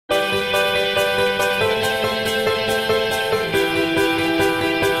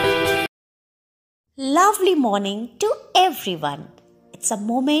lovely morning to everyone. It's a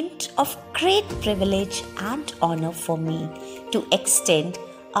moment of great privilege and honor for me to extend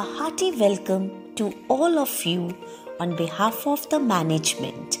a hearty welcome to all of you on behalf of the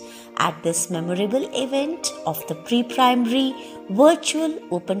management at this memorable event of the pre-primary virtual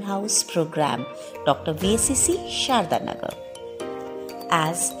open house program, Dr.V.S.E.C. Sharda Nagar.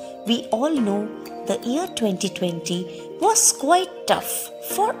 As we all know, the year 2020 was quite tough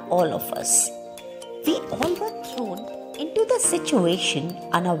for all of us. We all were thrown into the situation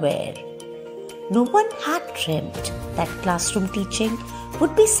unaware. No one had dreamt that classroom teaching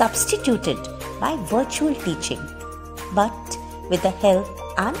would be substituted by virtual teaching. But with the help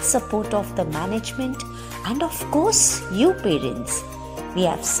and support of the management and of course you parents, we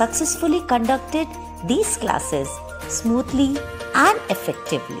have successfully conducted these classes smoothly and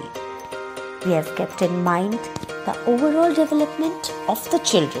effectively. We have kept in mind the overall development of the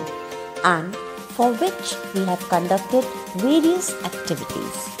children and for which we have conducted various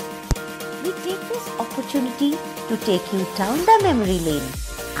activities. We take this opportunity to take you down the memory lane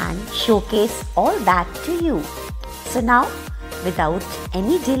and showcase all that to you. So now, without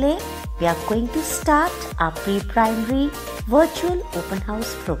any delay, we are going to start our pre-primary virtual open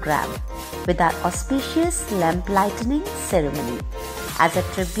house program with our auspicious lamp lighting ceremony as a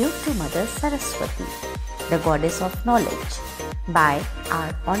tribute to Mother Saraswati, the goddess of knowledge, by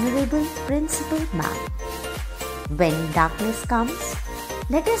our Honorable Principal Ma'am. When darkness comes,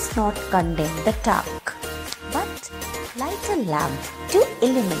 let us not condemn the dark, but light a lamp to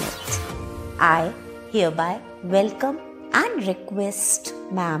illuminate. I hereby welcome and request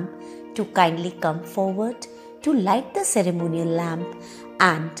Ma'am to kindly come forward to light the ceremonial lamp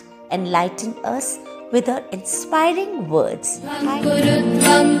and enlighten us with her inspiring words.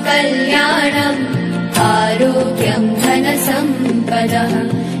 आरोग्यं धनसम्पदः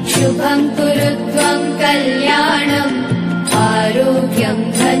शुभं कुरुत्वं कल्याणम् आरोग्यं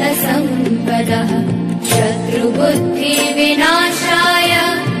धनसम्पदः शत्रुबुद्धिविनाशाय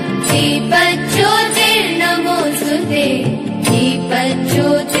दीपज्योतिर्नमोऽस्तुते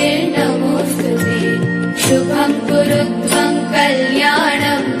दीपज्योतिर्नमोऽस्तुते शुभं कुरुत्वं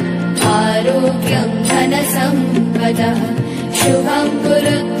कल्याणम् आरोग्यं धनसम्पदः शुभं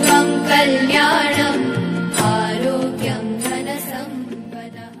कुरुत्वं कल्याणम् आरोग्यं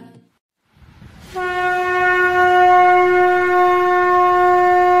धनसम्पदः.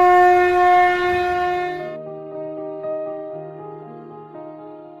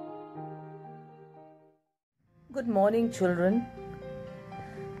 Good morning, children.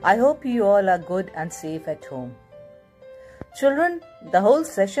 I hope you all are good and safe at home. Children, the whole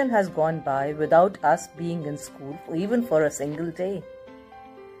session has gone by without us being in school even for a single day.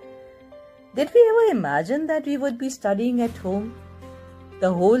 Did we ever imagine that we would be studying at home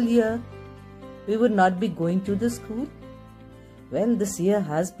the whole year? We would not be going to the school? Well, this year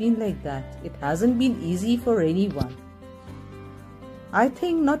has been like that. It hasn't been easy for anyone. I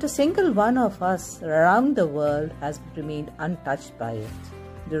think not a single one of us around the world has remained untouched by it,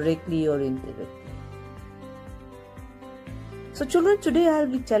 directly or indirectly. So children, today I'll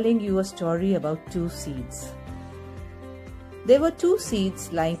be telling you a story about two seeds. There were two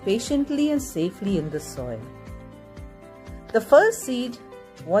seeds lying patiently and safely in the soil. The first seed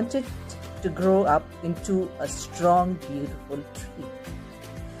wanted to grow up into a strong, beautiful tree.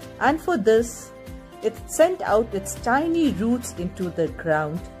 And for this, it sent out its tiny roots into the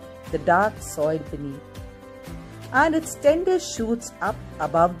ground, the dark soil beneath, and its tender shoots up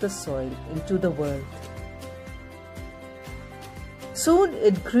above the soil into the world. Soon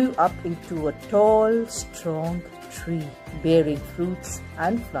it grew up into a tall, strong tree bearing fruits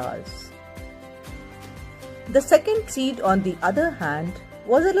and flowers. The second seed, on the other hand,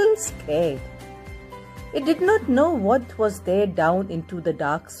 was a little scared. It did not know what was there down into the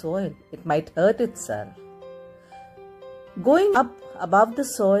dark soil. It might hurt itself. Going up above the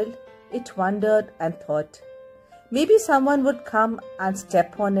soil, it wondered and thought, maybe someone would come and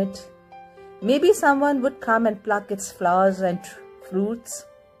step on it. Maybe someone would come and pluck its flowers and fruits.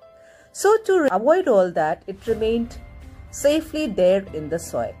 So to avoid all that, it remained safely there in the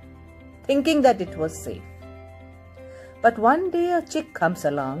soil, thinking that it was safe. But one day a chick comes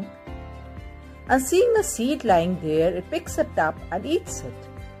along, and seeing a seed lying there, it picks it up and eats it.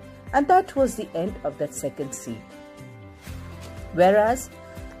 And that was the end of that second seed. Whereas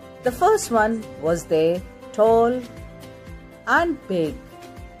the first one was there, tall and big,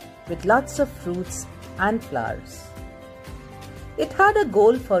 with lots of fruits and flowers. It had a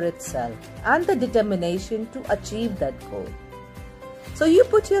goal for itself and the determination to achieve that goal. So you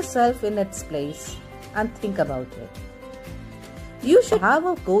put yourself in its place and think about it. You should have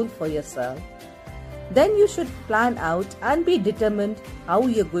a goal for yourself then you should plan out and be determined how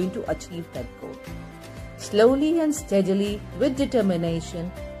you're going to achieve that goal. Slowly and steadily, with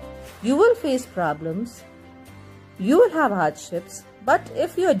determination, you will face problems, you will have hardships, but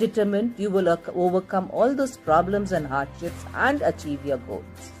if you are determined, you will overcome all those problems and hardships and achieve your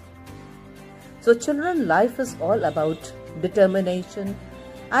goals. So children, life is all about determination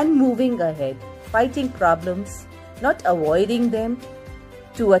and moving ahead, fighting problems, not avoiding them,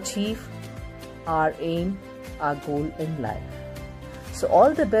 to achieve our aim, our goal in life. So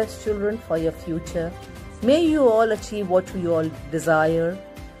all the best, children, for your future. May you all achieve what you all desire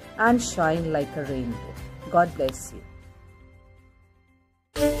and shine like a rainbow. God bless you.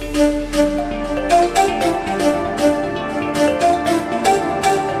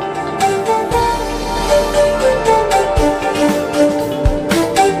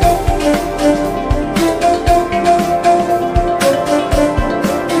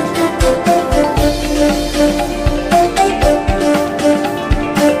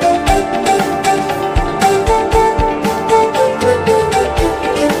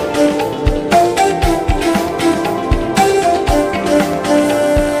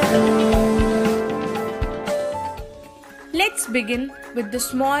 Let's begin with the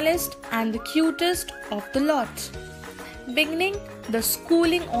smallest and the cutest of the lot. Beginning the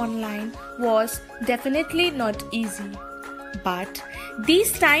schooling online was definitely not easy, but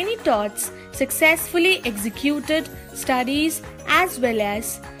these tiny tots successfully executed studies as well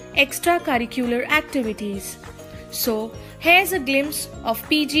as extracurricular activities. So here's a glimpse of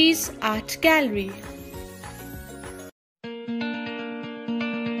PG's art gallery.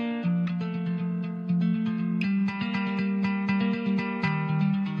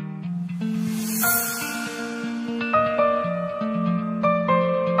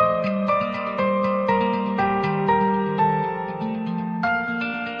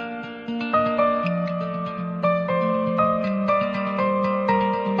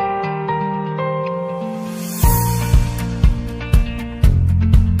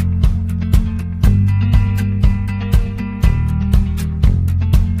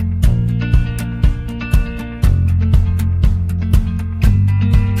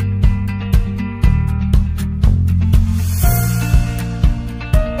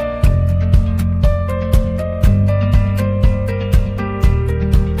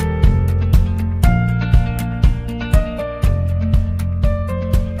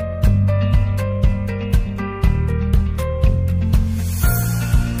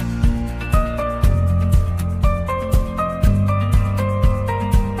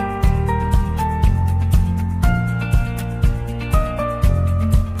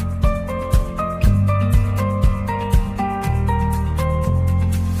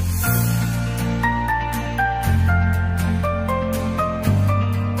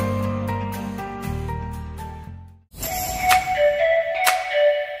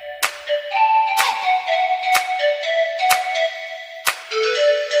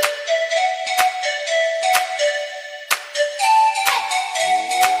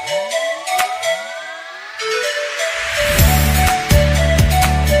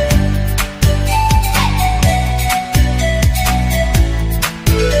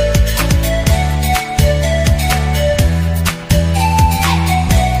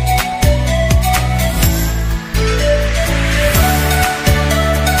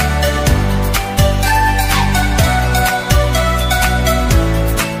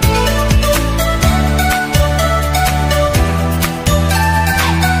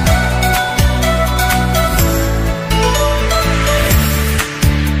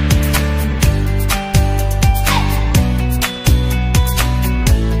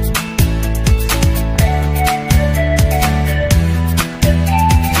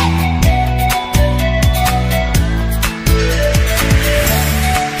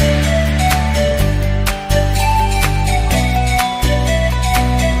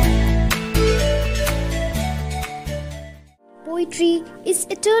 Poetry is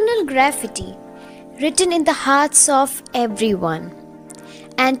eternal graffiti, written in the hearts of everyone.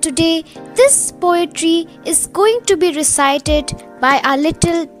 And today, this poetry is going to be recited by our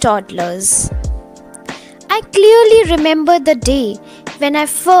little toddlers. I clearly remember the day when I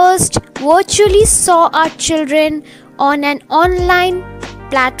first virtually saw our children on an online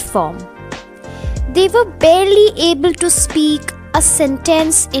platform. They were barely able to speak a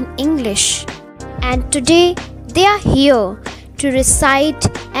sentence in English, and today they are here to recite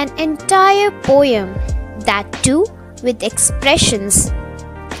an entire poem, that too with expressions.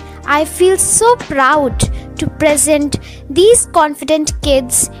 I feel so proud to present these confident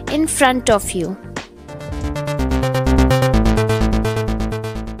kids in front of you.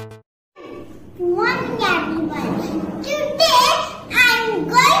 One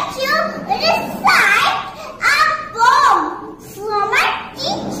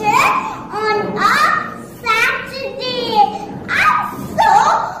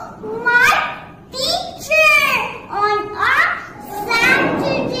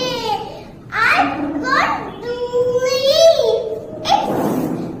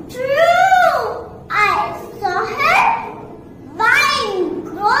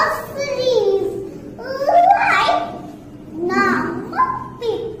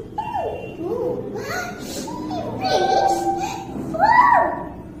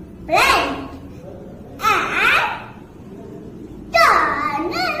bend and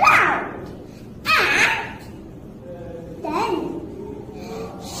turn around. And then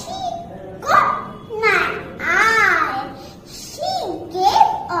she got my eye. She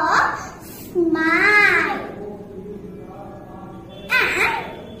gave a smile and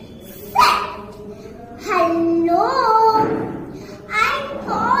said, "Hello." I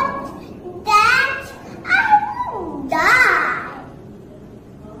thought that I would die.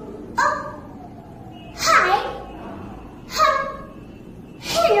 Oh, hi.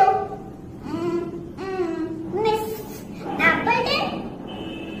 Hello. Miss Appleton?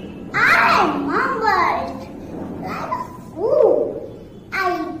 I mumbled like a fool. I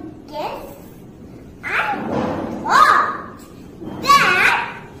guess I thought that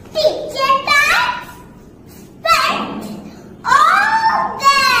teacher types spent all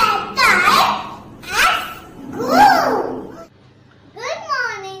their time at school. Good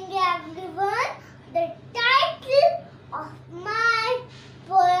morning, everyone. The title of my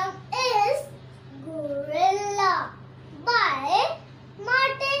poem is Gorilla by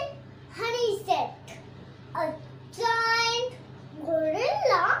Martin Honeysett. A giant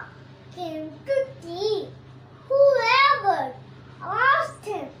gorilla came to tea. Whoever asked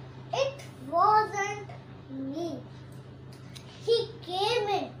him, it wasn't me. He came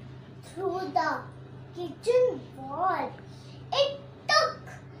in through the kitchen wall. It took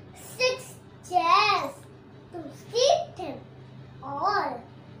 6 chairs to seat him all.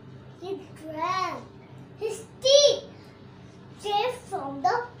 He drank his tea straight from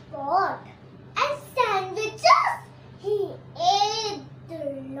the pot, and sandwiches he ate a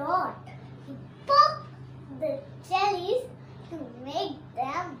lot. He popped the jellies to make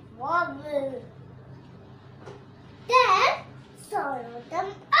them wobble, then swallowed them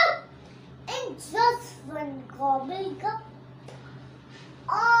up in just one gobble cup.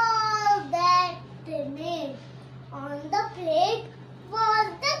 All that remained on the plate was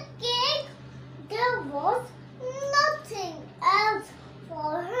the cake. There was nothing else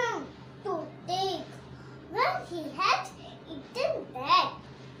for him to take. When he had eaten that,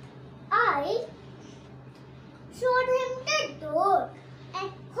 I showed him the door and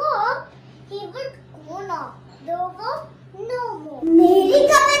hoped he would go now. There was no more. मेरी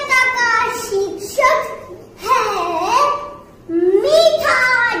कविता का शीर्षक है मीठा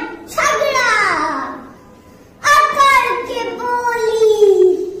झगड़ा। आकर के बोली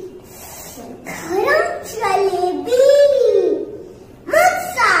गरम जलेबी,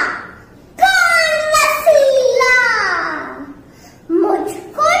 मुझसा कौन वसीला,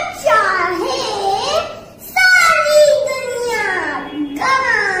 मुझको चाहे सारी दुनिया,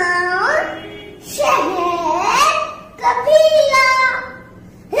 गाँव शहर कबीला।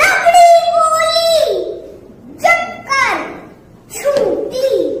 लकड़ी बोली जमकर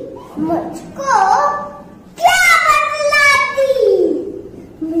छूटी, मुझको क्या बतलाती,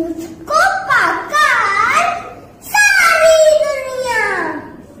 मुझको पाकर सारी दुनिया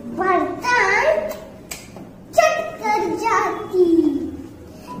बर्तन चट कर जाती।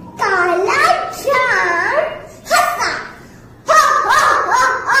 काला चांद हंसा, हो हो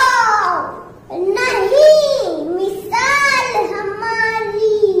हो, नहीं मिसाल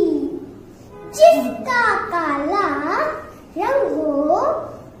हमारी, जिसका काला रंग हो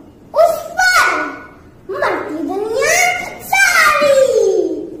उस पर मरती दुनिया सारी।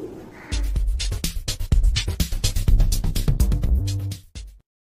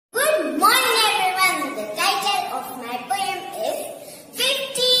 Good morning, everyone. The title of my poem is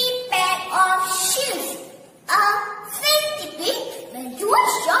 50 Pair of Shoes. A centipede went to a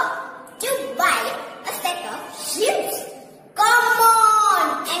shop to buy a set of shoes. Come on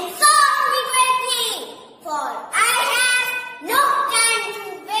and serve me quickly, for I have no time to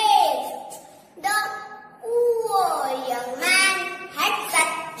waste. The poor young man had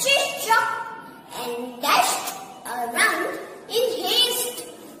such a shock and dashed around in haste.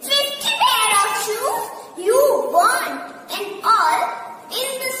 50 pair of shoes you want, and all in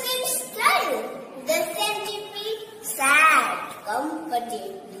the same style. The centipede sat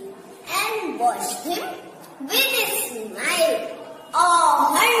comfortably and watched him with a smile.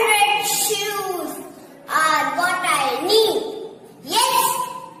 100 shoes are what I need. Yes,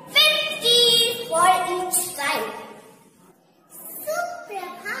 50 for each side.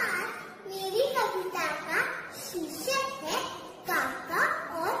 सुप्रभात, मेरी कविता का शीर्षक है काका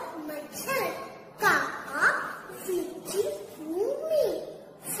और मच्छर। काका वीची भूमि,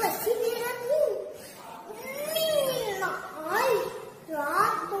 फंसी मेरा मुंह, नीला आई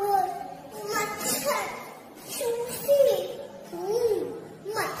रात भर, मच्छर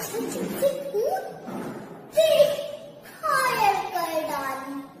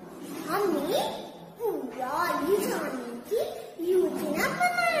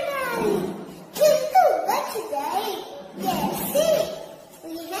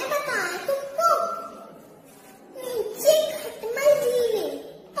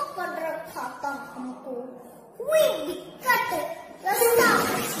We दिक्कत रास्ता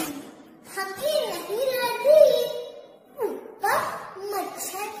हमें नहीं लगी ऊपर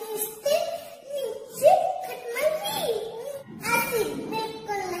मच्छर खींचते नीचे खटमली ऐसे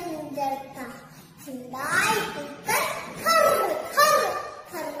बिल्कुल नहीं डरता सिलाई कर खर खर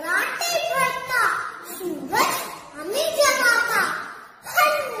खर्राटे भरता सूरज हमें जगाता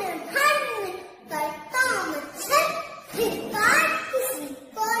फन फन करता मच्छर फिर काट किसी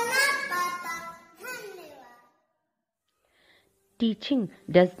को ना पाता। धन्यवाद। Teaching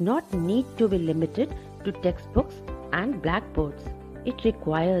does not need to be limited to textbooks and blackboards. It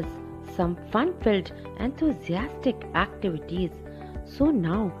requires some fun-filled, enthusiastic activities. So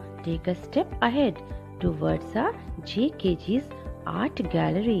now take a step ahead towards our JKG's art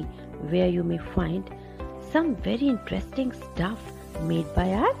gallery, where you may find some very interesting stuff made by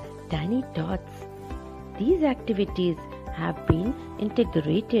our tiny dots. These activities have been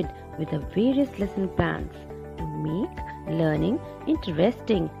integrated with the various lesson plans to make learning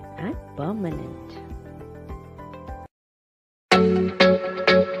interesting and permanent.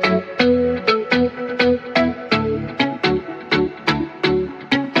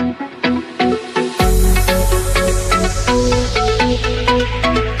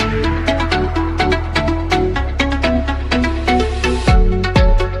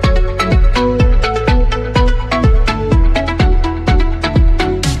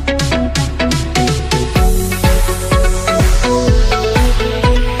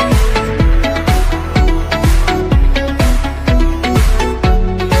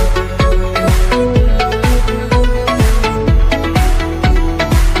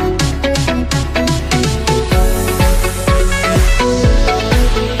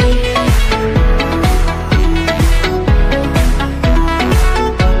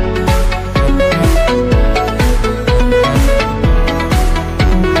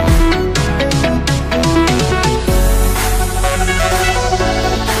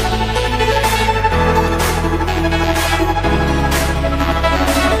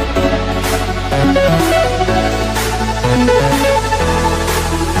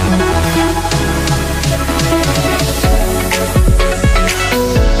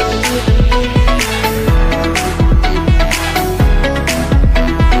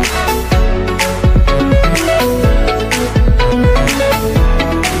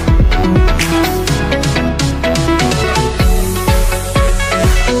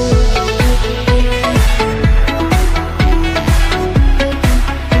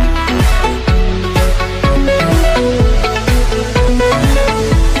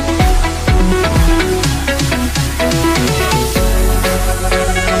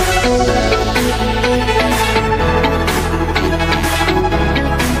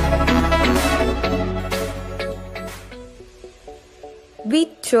 We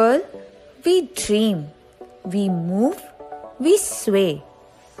twirl, we dream, we move, we sway.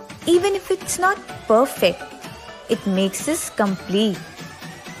 Even if it's not perfect, it makes us complete.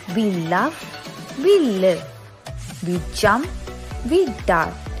 We love, we live, we jump, we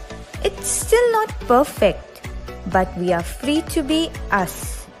dart. It's still not perfect, but we are free to be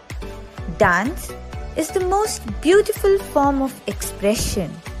us. Dance is the most beautiful form of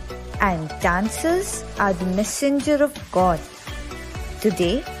expression, and dancers are the messenger of God.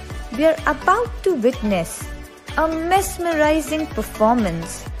 Today, we are about to witness a mesmerizing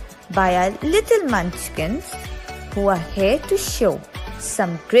performance by our little munchkins who are here to show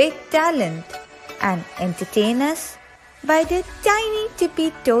some great talent and entertain us by their tiny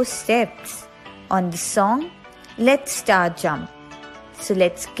tippy toe steps on the song Let's Star Jump. So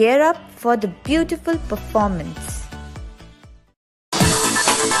let's gear up for the beautiful performance.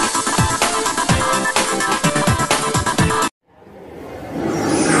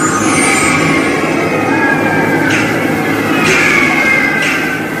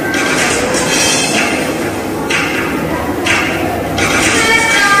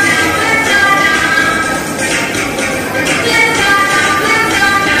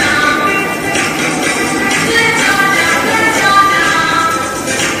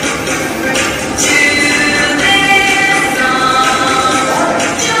 Today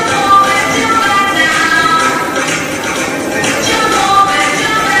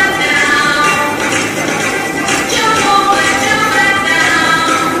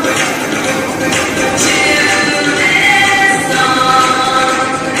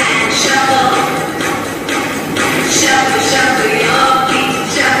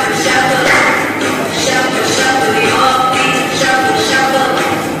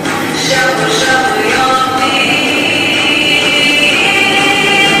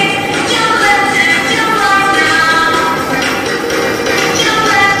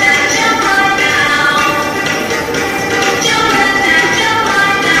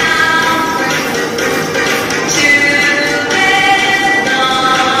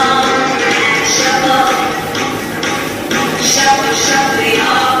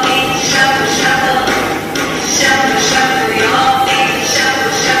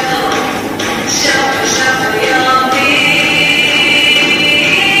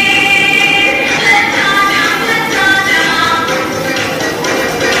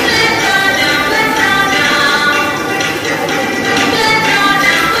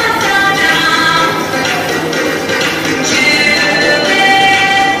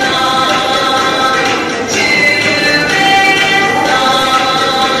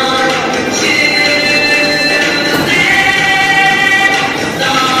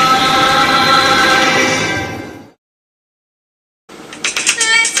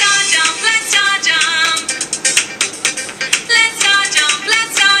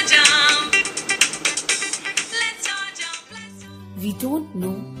don't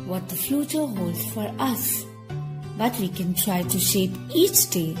know what the future holds for us, but we can try to shape each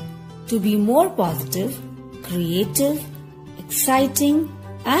day to be more positive, creative, exciting,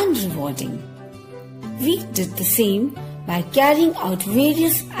 and rewarding. We did the same by carrying out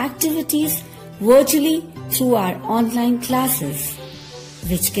various activities virtually through our online classes,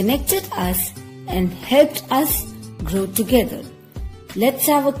 which connected us and helped us grow together. Let's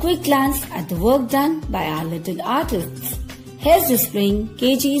have a quick glance at the work done by our little artists. Here's displaying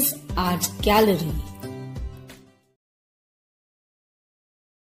KG's art gallery.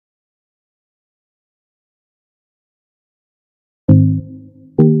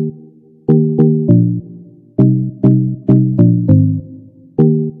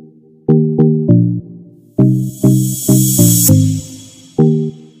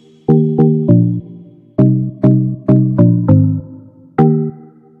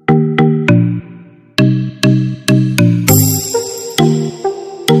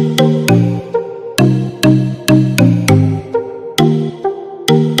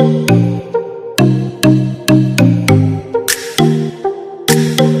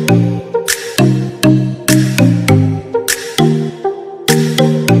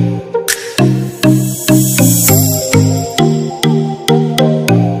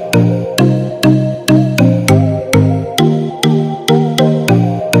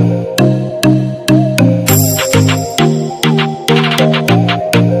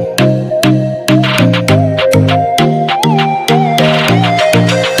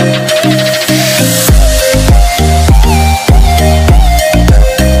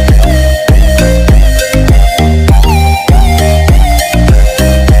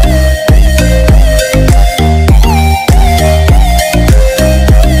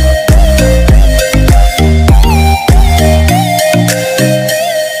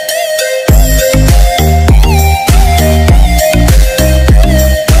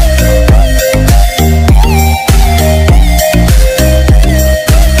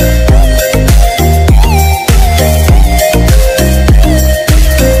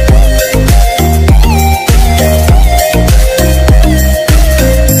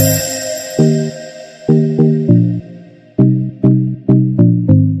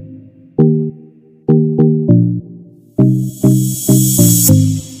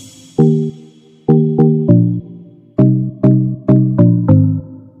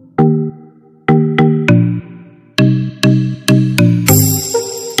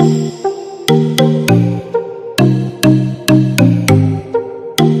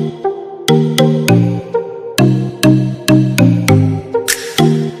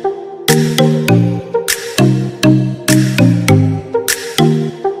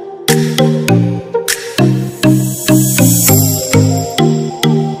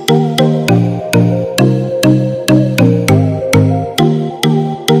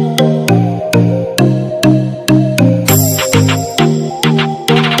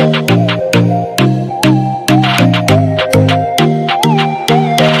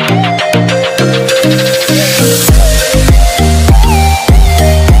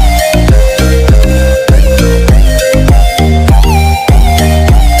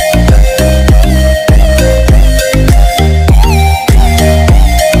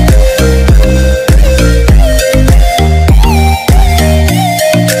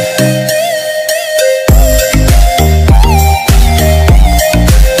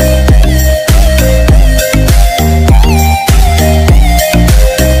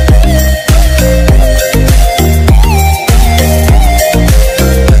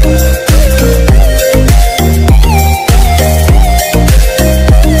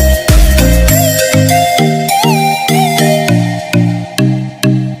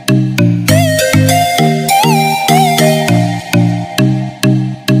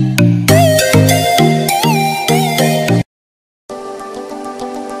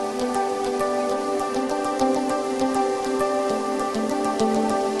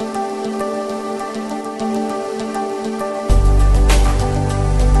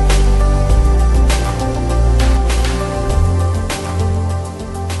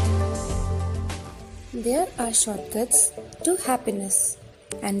 There are shortcuts to happiness,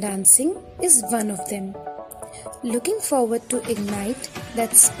 and dancing is one of them. Looking forward to ignite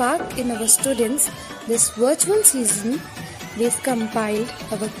that spark in our students this virtual season, we've compiled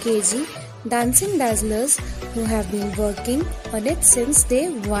our KG Dancing Dazzlers who have been working on it since day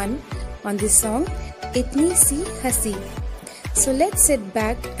one on the song Itni Si Hasi. So let's sit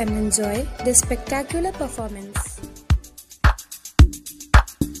back and enjoy this spectacular performance.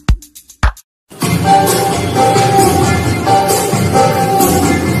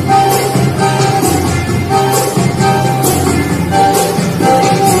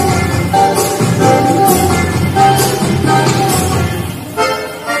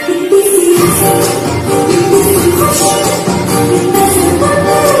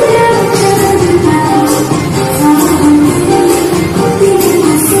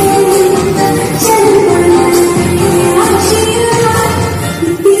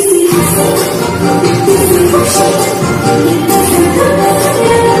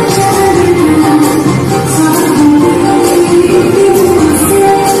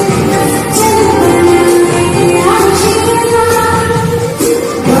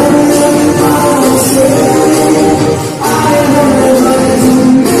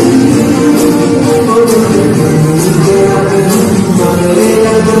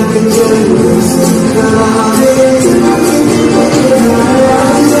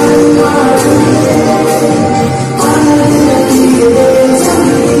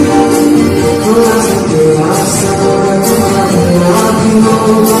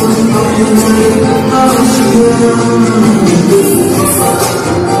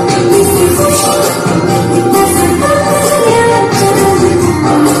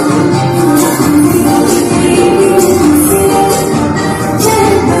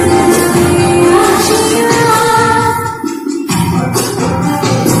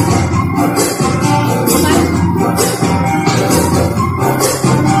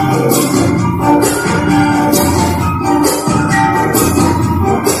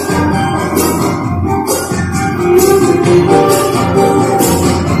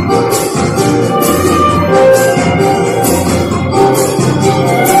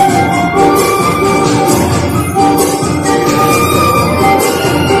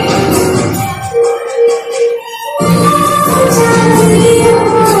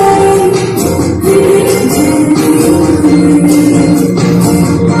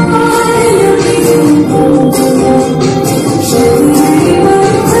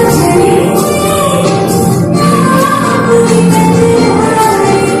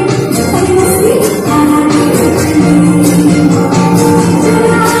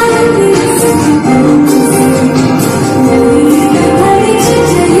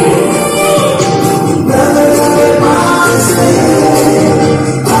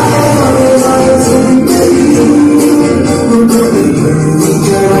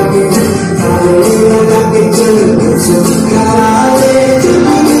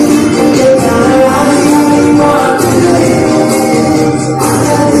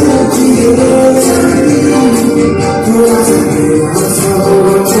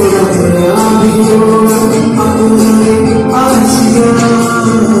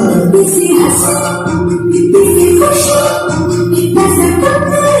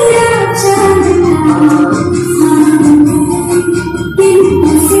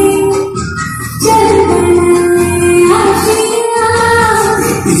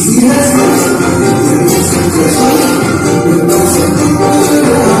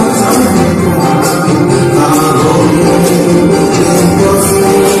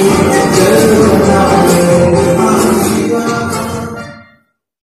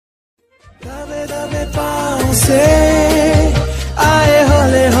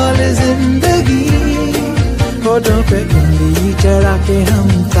 हम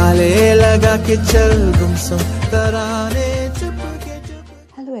ताले लगा के चल गुमसुम तराने Chupke Chupke.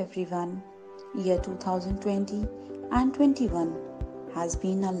 Hello everyone. Year 2020 and 21 has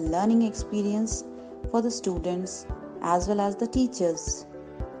been a learning experience for the students as well as the teachers.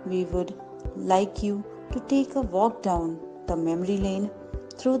 We would like you to take a walk down the memory lane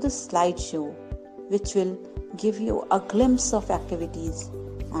through the slideshow, which will give you a glimpse of activities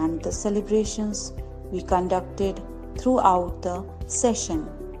and the celebrations we conducted throughout the session.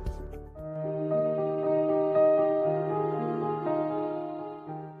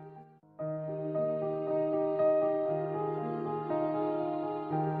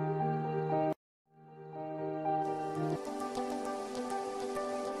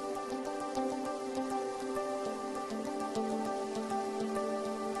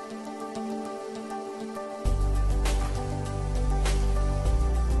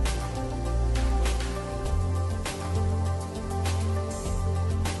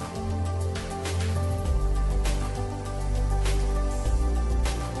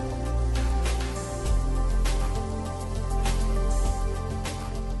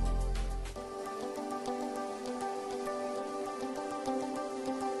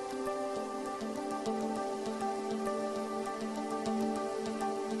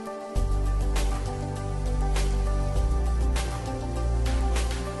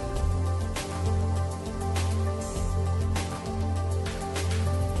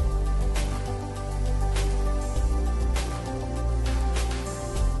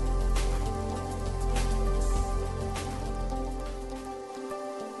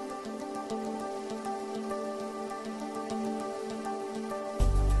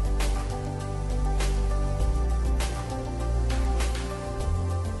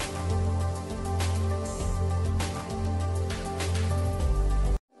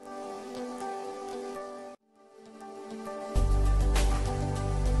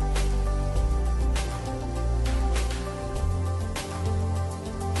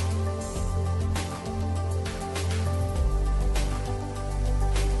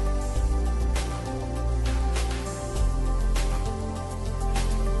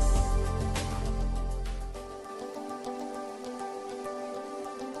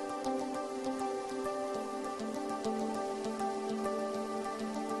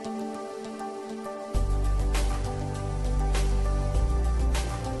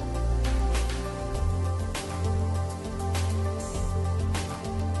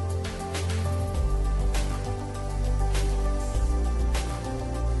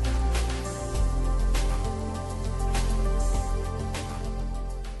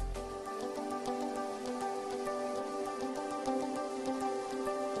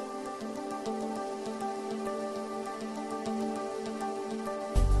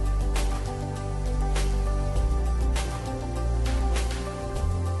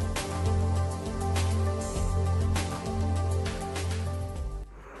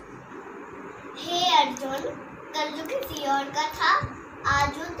 Arjun, कल जो किसी और का था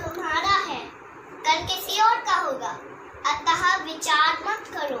आज वो तुम्हारा है, कल किसी और का होगा। अतः विचार मत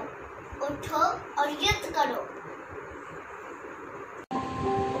करो, उठो और युद्ध करो।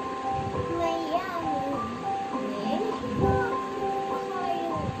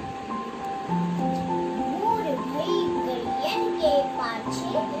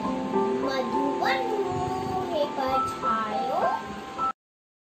 मधुबन मुँह पर छायो।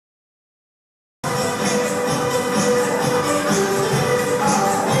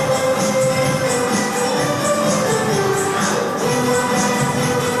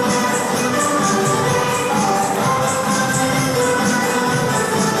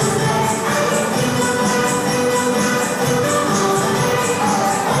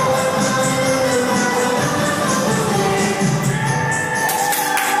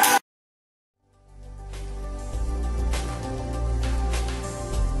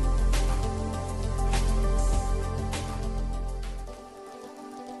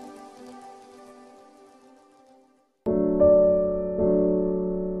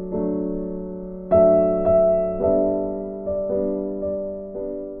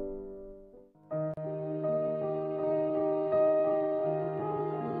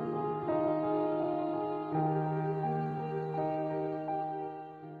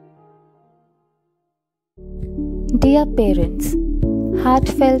 Dear parents,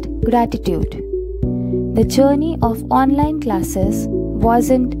 heartfelt gratitude. The journey of online classes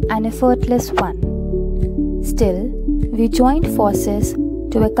wasn't an effortless one. Still, we joined forces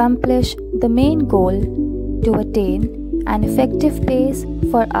to accomplish the main goal to attain an effective pace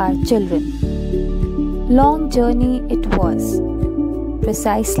for our children. Long journey it was,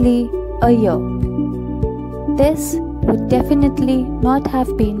 precisely a year. This would definitely not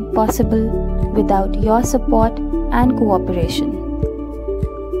have been possible without your support and cooperation.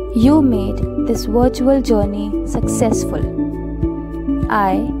 You made this virtual journey successful.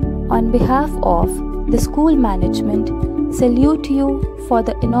 I, on behalf of the school management, salute you for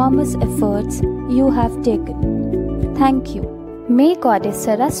the enormous efforts you have taken. Thank you. May Goddess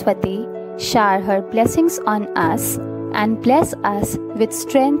Saraswati shower her blessings on us and bless us with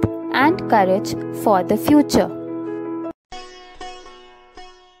strength and courage for the future.